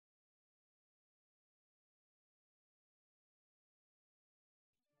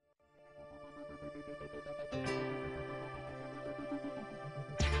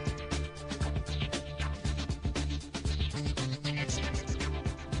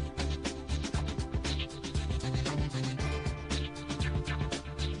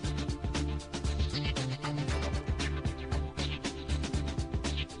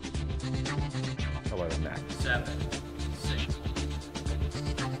7, 6.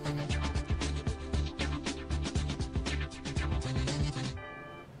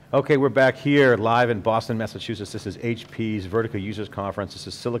 Okay, we're back here live in Boston, Massachusetts. This is HP's Vertica Users Conference. This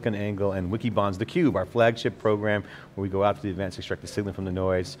is SiliconANGLE and Wikibon's theCUBE, our flagship program where we go out to the events, extract the signal from the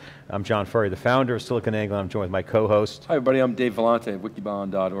noise. I'm John Furrier, the founder of SiliconANGLE. I'm joined with my co-host. Hi everybody, I'm Dave Vellante at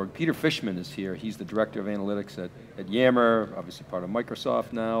wikibon.org. Peter Fishman is here. He's the Director of Analytics at Yammer, obviously part of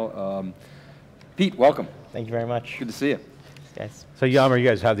Microsoft now. Pete, welcome. Thank you very much. Good to see you. Guys. So Yammer, you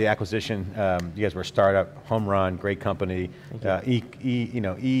guys have the acquisition. You guys were a startup, home run, great company. Enterprise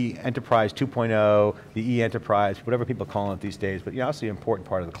 2.0, the E-Enterprise, whatever people call it these days. But obviously an important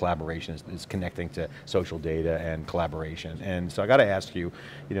part of the collaboration is connecting to social data and collaboration. And so I got to ask you,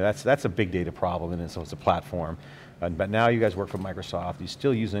 that's a big data problem, and so it's a platform. But now you guys work for Microsoft. You're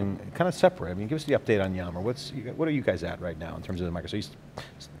still using, kind of separate. I mean, give us the update on Yammer. What are you guys at right now in terms of the Microsoft? You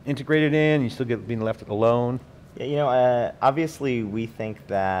integrated in, you still being left alone? Yeah, obviously we think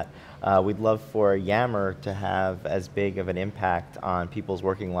that we'd love for Yammer to have as big of an impact on people's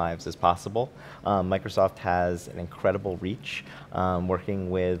working lives as possible. Microsoft has an incredible reach. Working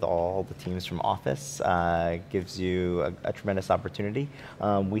with all the teams from Office gives you a tremendous opportunity.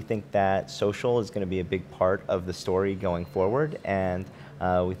 We think that social is going to be a big part of the story going forward, and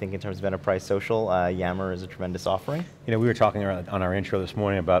we think in terms of enterprise social, Yammer is a tremendous offering. We were talking on our intro this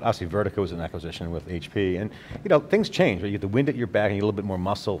morning about, obviously Vertica was an acquisition with HP, and things change, right? You get the wind at your back and you get a little bit more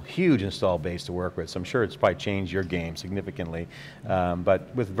muscle, huge install base to work with, so I'm sure it's probably changed your game significantly.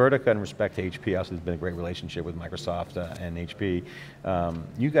 But with Vertica in respect to HP, obviously there's been a great relationship with Microsoft and HP.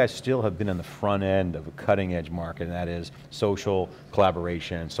 You guys still have been on the front end of a cutting edge market, and that is social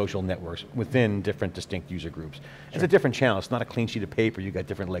collaboration, social networks within different distinct user groups. Sure. It's a different channel, it's not a clean sheet of paper, you've got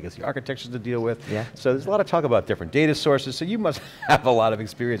different legacy architectures to deal with. Yeah. So there's a lot of talk about different data sources, so you must have a lot of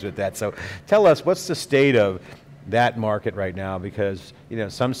experience with that. So tell us, what's the state of that market right now? Because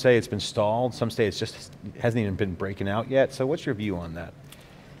some say it's been stalled, some say it hasn't even been breaking out yet. So what's your view on that?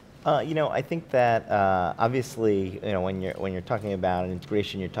 I think that obviously, when you're talking about an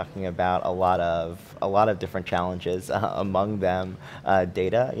integration, you're talking about a lot of different challenges. Among them,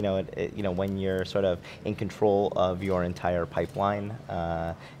 data. When you're sort of in control of your entire pipeline,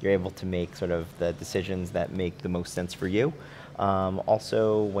 you're able to make sort of the decisions that make the most sense for you.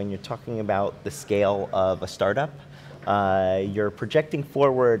 Also, when you're talking about the scale of a startup, you're projecting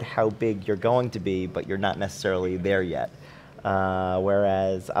forward how big you're going to be, but you're not necessarily there yet.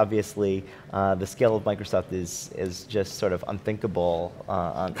 Whereas obviously the scale of Microsoft is just sort of unthinkable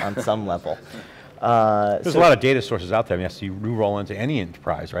on some level. There's a lot of data sources out there. I mean, you roll into any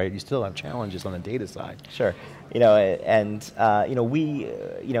enterprise, right? You still have challenges on the data side. Sure, we as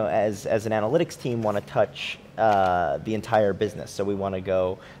an analytics team want to touch the entire business. So we want to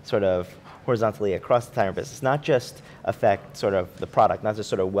go sort of horizontally across the entire business, not just affect sort of the product, not just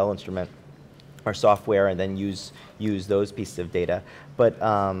sort of well instrument our software and then use those pieces of data. But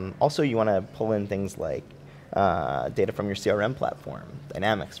also you want to pull in things like data from your CRM platform,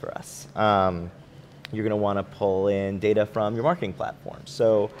 Dynamics for us. You're going to want to pull in data from your marketing platform.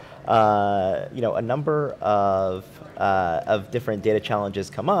 So a number of different data challenges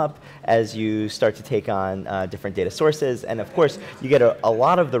come up as you start to take on different data sources. And of course, you get a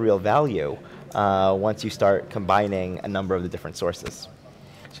lot of the real value once you start combining a number of the different sources.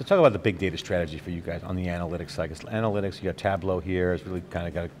 So talk about the big data strategy for you guys on the analytics side. Because analytics, you got Tableau here, it's really kind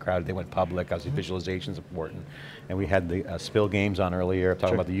of got a crowd, they went public, obviously visualization's important. And we had the Spill Games on earlier,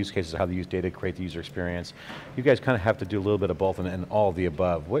 talking about the use cases, how they use data to create the user experience. You guys kind of have to do a little bit of both and all of the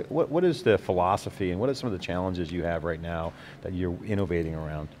above. What is the philosophy and what are some of the challenges you have right now that you're innovating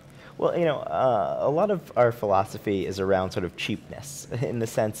around? Well, a lot of our philosophy is around sort of cheapness, in the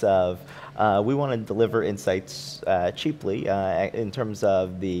sense of we want to deliver insights cheaply in terms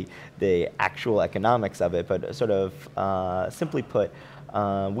of the actual economics of it, but sort of simply put,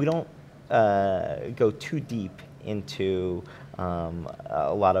 we don't go too deep into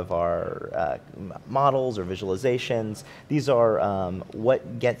a lot of our models or visualizations. These are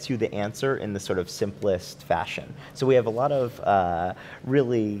what gets you the answer in the sort of simplest fashion. So we have a lot of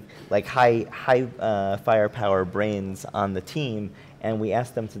really like high firepower brains on the team, and we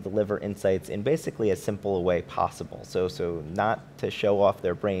ask them to deliver insights in basically as simple a way possible. So not to show off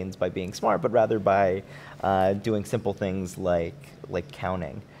their brains by being smart, but rather by doing simple things like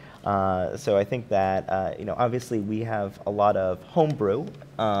counting. So I think that obviously we have a lot of homebrew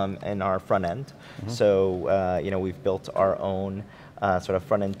in our front end. So we've built our own sort of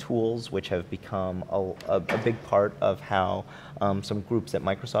front-end tools, which have become a big part of how some groups at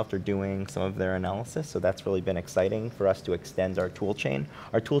Microsoft are doing some of their analysis. So that's really been exciting for us to extend our tool chain.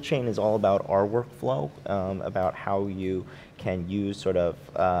 Our tool chain is all about our workflow, about how you can use sort of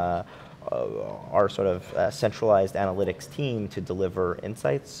our sort of centralized analytics team to deliver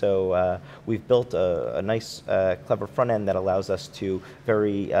insights. So we've built a nice, clever front end that allows us to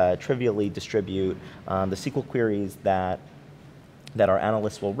very trivially distribute the SQL queries that our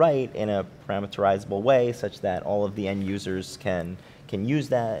analysts will write in a parameterizable way, such that all of the end users can use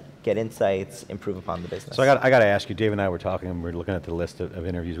that, get insights, improve upon the business. So I got to ask you, Dave and I were talking, and we were looking at the list of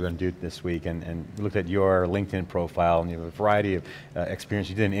interviews we're going to do this week, and we looked at your LinkedIn profile, and you have a variety of experience.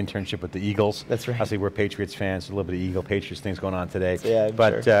 You did an internship with the Eagles. That's right. Obviously, we're Patriots fans, so a little bit of Eagle Patriots things going on today. Yeah,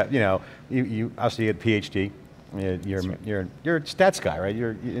 but sure. you know, you obviously had a PhD. You're a stats guy,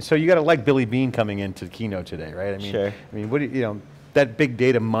 right? So you got to like Billy Beane coming into the keynote today, right? I mean, sure. I mean, what do you know? That big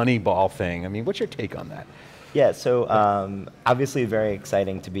data money ball thing. I mean, what's your take on that? Yeah, so obviously very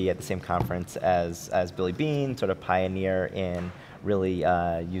exciting to be at the same conference as Billy Beane, sort of pioneer in really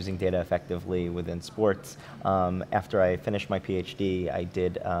using data effectively within sports. After I finished my PhD, I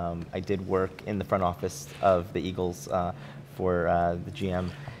did work in the front office of the Eagles for the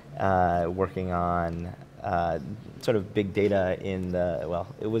GM, working on sort of big data in the,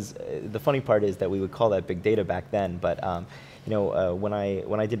 well, it was, the funny part is that we would call that big data back then, but you know, when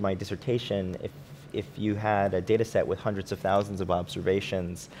I did my dissertation, if you had a data set with hundreds of thousands of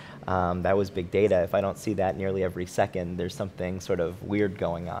observations, that was big data. If I don't see that nearly every second, there's something sort of weird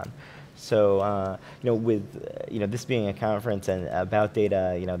going on. So, you know, with this being a conference and about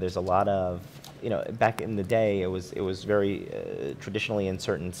data, you know, there's a lot of, you know, back in the day, it was very traditionally in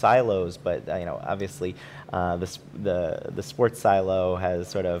certain silos, but you know, obviously, the sports silo has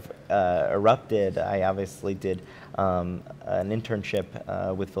sort of erupted. I obviously did an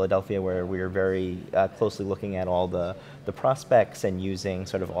internship with Philadelphia, where we were very closely looking at all the prospects and using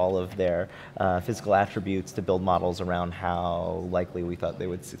sort of all of their physical attributes to build models around how likely we thought they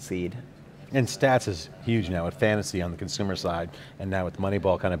would succeed. And stats is huge now with fantasy on the consumer side, and now with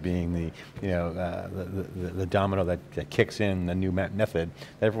Moneyball kind of being the, you know, the domino that kicks in the new method,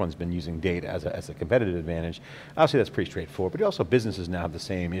 that everyone's been using data as a competitive advantage. Obviously that's pretty straightforward, but also businesses now have the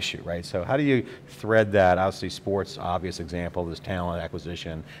same issue, right? So how do you thread that? Obviously sports, obvious example, there's talent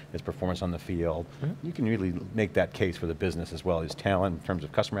acquisition, there's performance on the field. Mm-hmm. You can really make that case for the business as well as talent in terms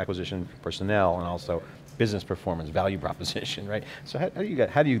of customer acquisition, personnel, and also business performance, value proposition, right? So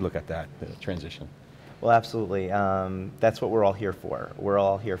how do you look at that transition? Well, absolutely. That's what we're all here for. We're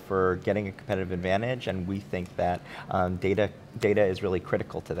all here for getting a competitive advantage, and we think that data is really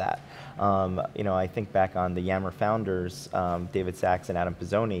critical to that. You know, I think back on the Yammer founders, David Sachs and Adam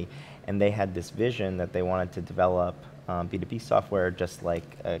Pizzoni, and they had this vision that they wanted to develop B2B software just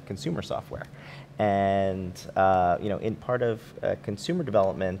like consumer software. And you know, in part of consumer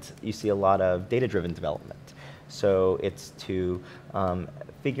development, you see a lot of data-driven development. So it's to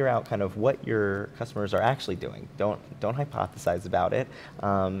figure out kind of what your customers are actually doing. Don't hypothesize about it.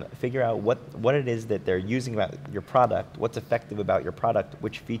 Figure out what it is that they're using about your product, what's effective about your product,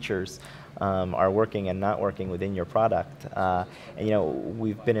 which features are working and not working within your product. And you know,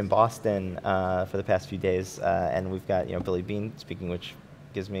 we've been in Boston for the past few days, and we've got, you know, Billy Beane speaking, which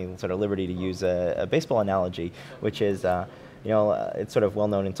gives me sort of liberty to use a baseball analogy, which is, you know, it's sort of well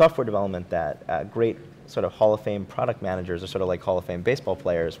known in software development that great sort of Hall of Fame product managers are sort of like Hall of Fame baseball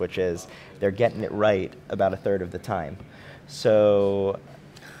players, which is they're getting it right about a third of the time. So,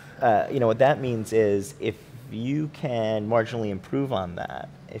 you know, what that means is if you can marginally improve on that,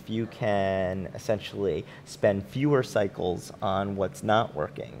 if you can essentially spend fewer cycles on what's not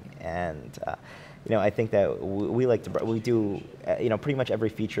working, and you know, I think that we do, you know, pretty much every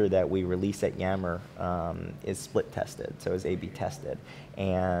feature that we release at Yammer is split tested, so is A/B tested,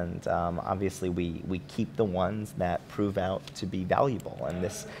 and obviously we keep the ones that prove out to be valuable, and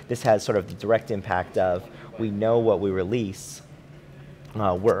this has sort of the direct impact of we know what we release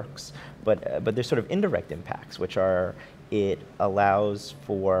works, but there's sort of indirect impacts, which are it allows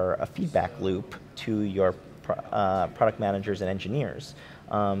for a feedback loop to your product managers and engineers.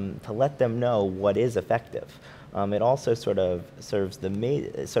 To let them know what is effective. It also sort of serves the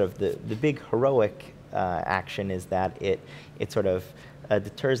big heroic action is that it sort of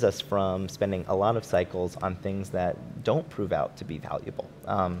deters us from spending a lot of cycles on things that don't prove out to be valuable.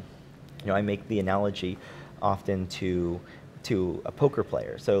 You know, I make the analogy often to a poker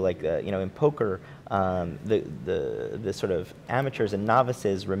player. So like, you know, in poker, the sort of amateurs and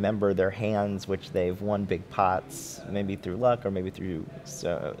novices remember their hands, which they've won big pots, maybe through luck or maybe through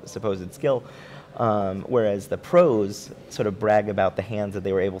supposed skill. Whereas the pros sort of brag about the hands that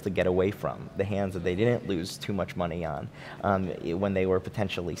they were able to get away from, the hands that they didn't lose too much money on when they were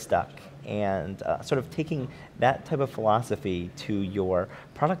potentially stuck. And sort of taking that type of philosophy to your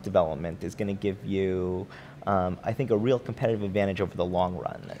product development is going to give you, I think, a real competitive advantage over the long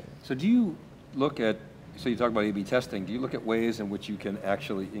run. So do you look at, so you talk about A/B testing, do you look at ways in which you can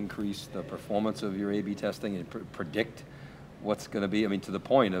actually increase the performance of your A/B testing and predict what's going to be, I mean, to the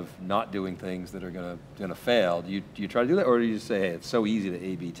point of not doing things that are going to fail? Do you try to do that, or do you just say, hey, it's so easy to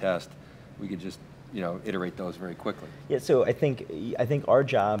A/B test, we could just iterate those very quickly? Yeah, so I think our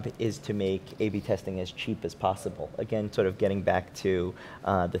job is to make A/B testing as cheap as possible. Again, sort of getting back to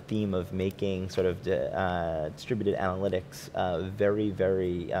the theme of making sort of distributed analytics very,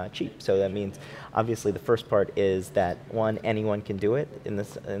 very cheap. So that means, obviously, the first part is that, one, anyone can do it in the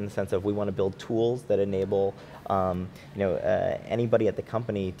sense of we want to build tools that enable anybody at the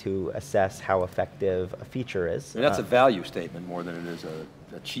company to assess how effective a feature is. And that's a value statement more than it is a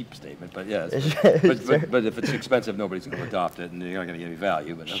cheap statement, but yeah. But if it's expensive, nobody's going to adopt it, and you're not going to get any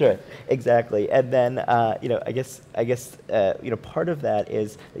value. But sure, okay. Exactly. And then I guess part of that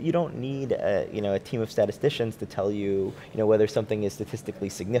is that you don't need a team of statisticians to tell you whether something is statistically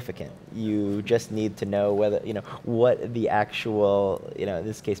significant. You just need to know whether what the actual in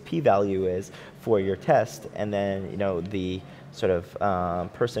this case p-value is for your test, and then the sort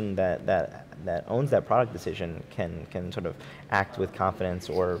of person that owns that product decision can sort of act with confidence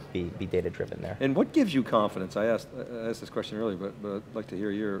or be data driven there. And what gives you confidence? I asked this question earlier, but I'd like to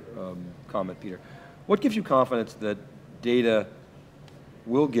hear your comment, Peter. What gives you confidence that data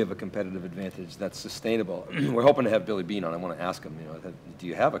will give a competitive advantage that's sustainable? We're hoping to have Billy Bean on. I want to ask him, do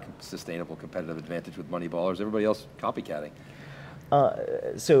you have a sustainable competitive advantage with Moneyball, or is everybody else copycatting?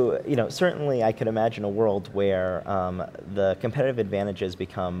 So certainly I could imagine a world where the competitive advantages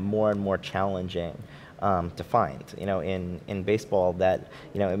become more and more challenging to find. In baseball, that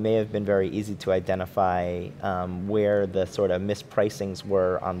it may have been very easy to identify where the sort of mispricings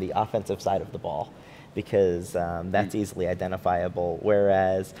were on the offensive side of the ball, because that's easily identifiable,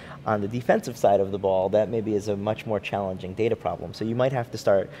 whereas on the defensive side of the ball, that maybe is a much more challenging data problem. So you might have to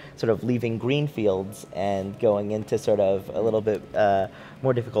start sort of leaving green fields and going into sort of a little bit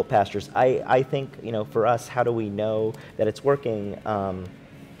more difficult pastures. I think, for us, how do we know that it's working?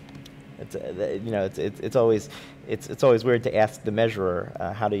 It's always weird to ask the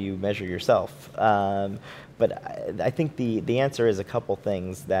measurer, how do you measure yourself? But I think the answer is a couple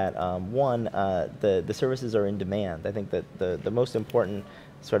things. That one, the services are in demand. I think that the most important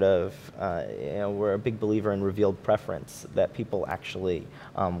sort of, we're a big believer in revealed preference, that people actually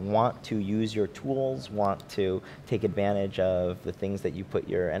want to use your tools, want to take advantage of the things that you put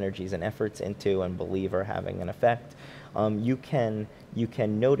your energies and efforts into and believe are having an effect. You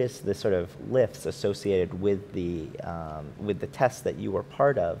can notice the sort of lifts associated with the tests that you were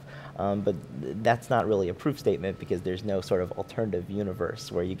part of, but that's not really a proof statement, because there's no sort of alternative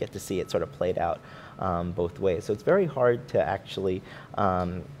universe where you get to see it sort of played out both ways. So it's very hard to actually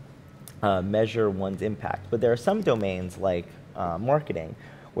measure one's impact. But there are some domains like marketing,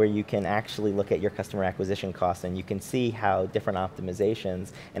 where you can actually look at your customer acquisition costs, and you can see how different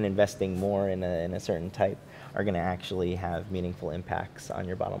optimizations and investing more in a certain type are going to actually have meaningful impacts on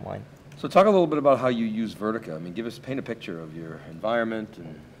your bottom line. So talk a little bit about how you use Vertica. I mean, paint a picture of your environment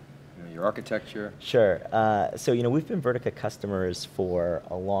and your architecture. Sure. So we've been Vertica customers for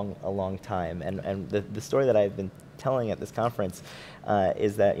a long time, and the story that I've been telling at this conference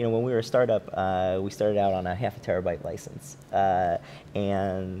is that when we were a startup, we started out on a 0.5 terabyte license,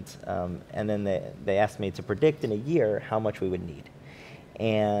 and then they asked me to predict in a year how much we would need.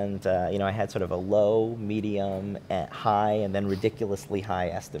 And I had sort of a low, medium, high, and then ridiculously high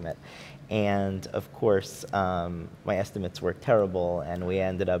estimate. And of course, my estimates were terrible, and we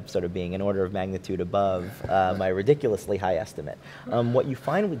ended up sort of being an order of magnitude above my ridiculously high estimate. What you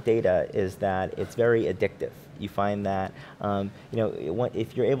find with data is that it's very addictive. You find that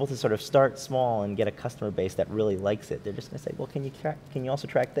if you're able to sort of start small and get a customer base that really likes it, they're just going to say, well, can you also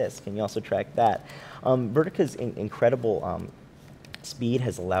track this? Can you also track that? Vertica's incredible speed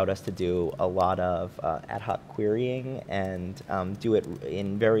has allowed us to do a lot of ad hoc querying and do it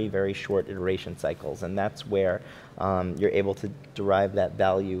in very, very short iteration cycles. And that's where you're able to derive that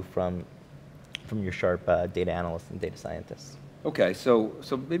value from your sharp data analysts and data scientists. Okay, so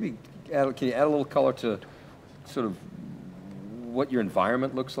maybe can you add a little color to sort of what your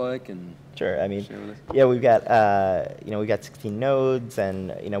environment looks like? And sure. I mean, yeah, we've got we've got 16 nodes,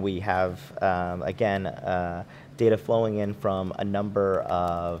 and we have again data flowing in from a number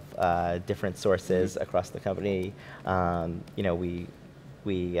of different sources across the company.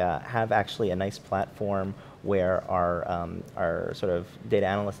 We have actually a nice platform where our sort of data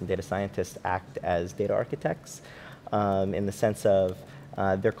analysts and data scientists act as data architects in the sense of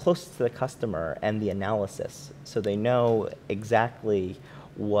they're close to the customer and the analysis, so they know exactly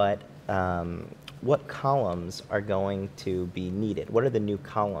what columns are going to be needed. What are the new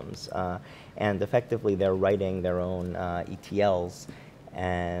columns? And effectively, they're writing their own ETLs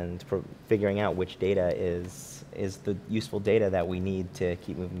and figuring out which data is the useful data that we need to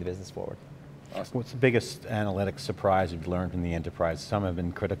keep moving the business forward. Awesome. What's the biggest analytics surprise you've learned from the enterprise? Some have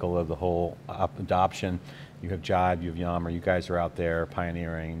been critical of the whole adoption. You have Jive, you have Yammer, you guys are out there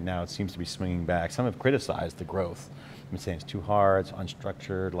pioneering. Now it seems to be swinging back. Some have criticized the growth. I'm saying it's too hard, it's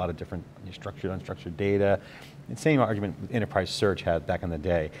unstructured, a lot of different structured, unstructured data. And same argument enterprise search had back in the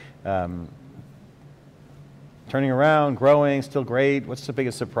day. Turning around, growing, still great. What's the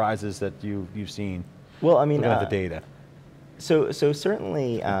biggest surprises that you've seen? Well, I mean, looking at the data. So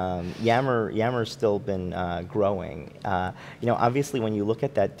certainly, Yammer's still been growing. Obviously, when you look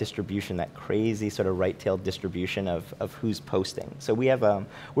at that distribution, that crazy sort of right-tailed distribution of who's posting. So we have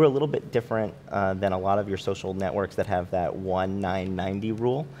we're a little bit different than a lot of your social networks that have that 1-9-90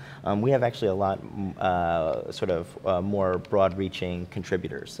 rule. We have actually a lot more broad-reaching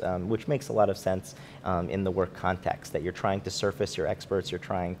contributors, which makes a lot of sense in the work context. That you're trying to surface your experts, you're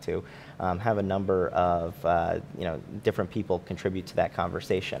trying to have a number of different people contribute to that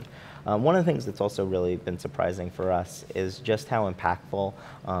conversation. One of the things that's also really been surprising for us is just how impactful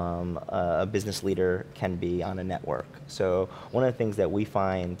a business leader can be on a network. So one of the things that we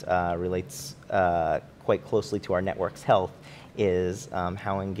find relates quite closely to our network's health is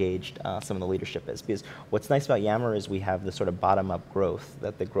how engaged some of the leadership is. Because what's nice about Yammer is we have the sort of bottom-up growth,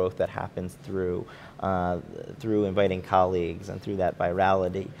 the growth that happens through inviting colleagues and through that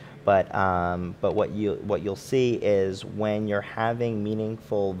virality. But what you'll see is when you're having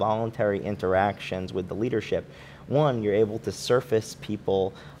meaningful, voluntary interactions with the leadership, one, you're able to surface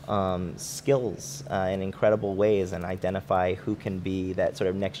people skills in incredible ways and identify who can be that sort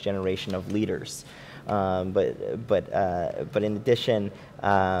of next generation of leaders. But in addition,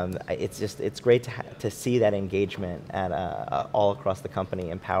 it's great to see that engagement at all across the company,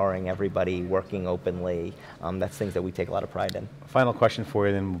 empowering everybody, working openly. That's things that we take a lot of pride in. Final question for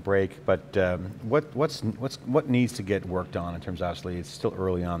you, then we'll break. But what needs to get worked on in terms of, obviously it's still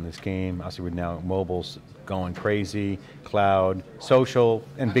early on in this game. Obviously we're now mobile's going crazy, cloud, social,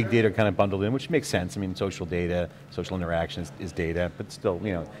 and big data are kind of bundled in, which makes sense. I mean, social data, social interaction is data, but still,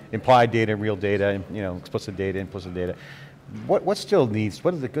 implied data, real data, explicit data, implicit data. What still needs,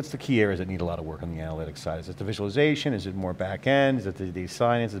 what's the key areas that need a lot of work on the analytics side? Is it the visualization? Is it more back end? Is it the data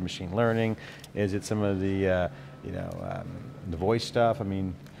science? Is it machine learning? Is it some of the, the voice stuff? I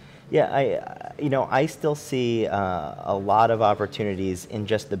mean. Yeah, I still see a lot of opportunities in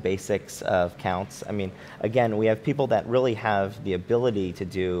just the basics of counts. I mean, again, we have people that really have the ability to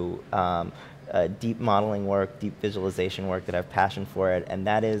do deep modeling work, deep visualization work, that have passion for it, and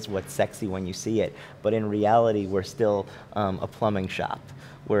that is what's sexy when you see it. But in reality, we're still a plumbing shop.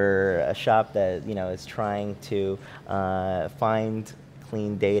 We're a shop that is trying to find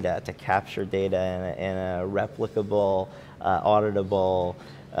clean data, to capture data in a replicable, auditable,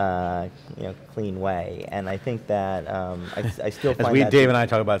 clean way, and I think that I still find that. As Dave and I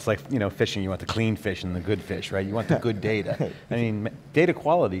talk about, it's like fishing. You want the clean fish and the good fish, right? You want the good data. I mean, data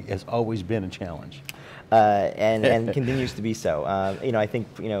quality has always been a challenge, and continues to be so. I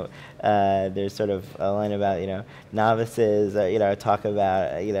think there's sort of a line about novices talk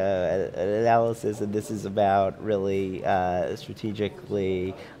about analysis, and this is about really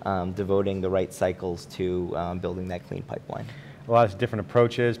strategically devoting the right cycles to building that clean pipeline. A lot of different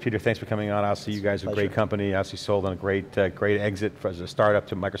approaches. Peter, thanks for coming on. Obviously, you guys are a great company. Obviously, sold on a great exit as a startup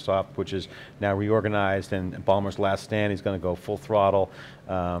to Microsoft, which is now reorganized. And Ballmer's last stand, he's going to go full throttle,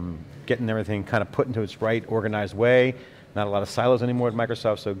 getting everything kind of put into its right, organized way. Not a lot of silos anymore at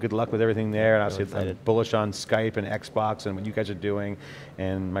Microsoft, so good luck with everything there. And obviously, I'm bullish on Skype and Xbox and what you guys are doing.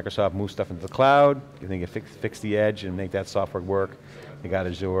 And Microsoft moves stuff into the cloud. You think it fix the edge and make that software work. They got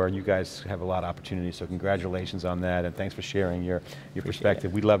Azure, and you guys have a lot of opportunities, so congratulations on that, and thanks for sharing your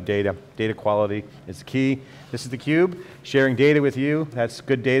perspective. We love data. Data quality is the key. This is theCUBE, sharing data with you. That's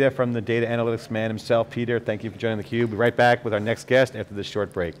good data from the data analytics man himself, Peter. Thank you for joining theCUBE. We'll be right back with our next guest after this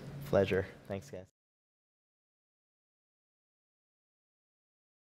short break. Pleasure. Thanks, guys.